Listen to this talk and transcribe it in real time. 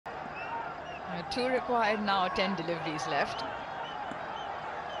Two required now, 10 deliveries left.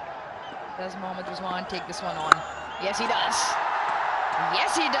 Does Mohammad Rizwan take this one on? Yes, he does.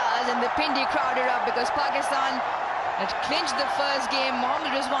 Yes, he does. And the Pindi crowded up because Pakistan had clinched the first game.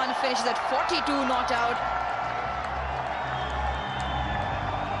 Mohammad Rizwan finishes at 42 not out.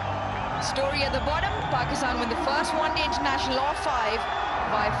 Story at the bottom, Pakistan win the first one-day international of 5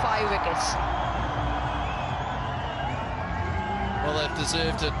 by 5 wickets. Well, they've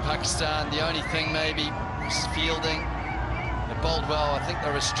deserved it, Pakistan. The only thing maybe was fielding. They bowled well. I think they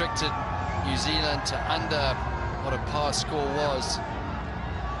restricted New Zealand to under what a pass score was. They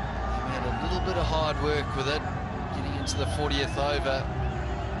had a little bit of hard work with it, getting into the 40th over.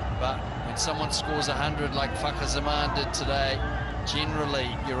 But when someone scores 100 like Fakhar Zaman did today, generally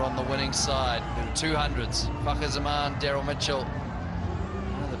you're on the winning side. There were 200s. Fakhar Zaman, Daryl Mitchell,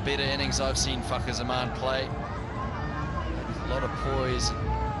 one of the better innings I've seen Fakhar Zaman play. A lot of poise,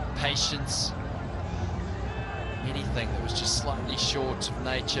 patience. Anything that was just slightly short of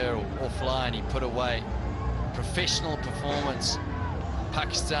nature or offline, he put away. Professional performance.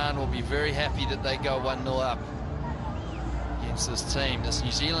 Pakistan will be very happy that they go 1-0 up against this team, this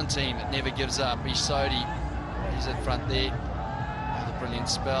New Zealand team that never gives up. Ish Sodhi, he's at front there. Another brilliant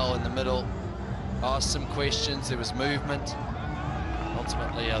spell in the middle. Asked some questions, there was movement.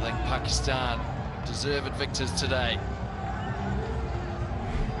 Ultimately, I think Pakistan deserved victors today.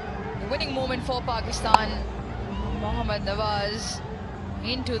 The winning moment for Pakistan. Mohammad Nawaz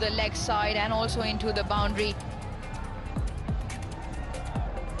into the leg side and also into the boundary.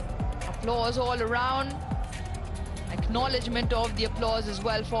 Applause all around. Acknowledgement of the applause as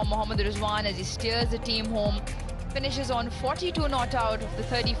well for Mohammad Rizwan as he steers the team home. Finishes on 42 not out of the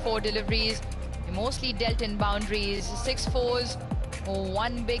 34 deliveries. He mostly dealt in boundaries. 6 fours,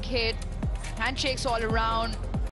 1 big hit. Handshakes all around.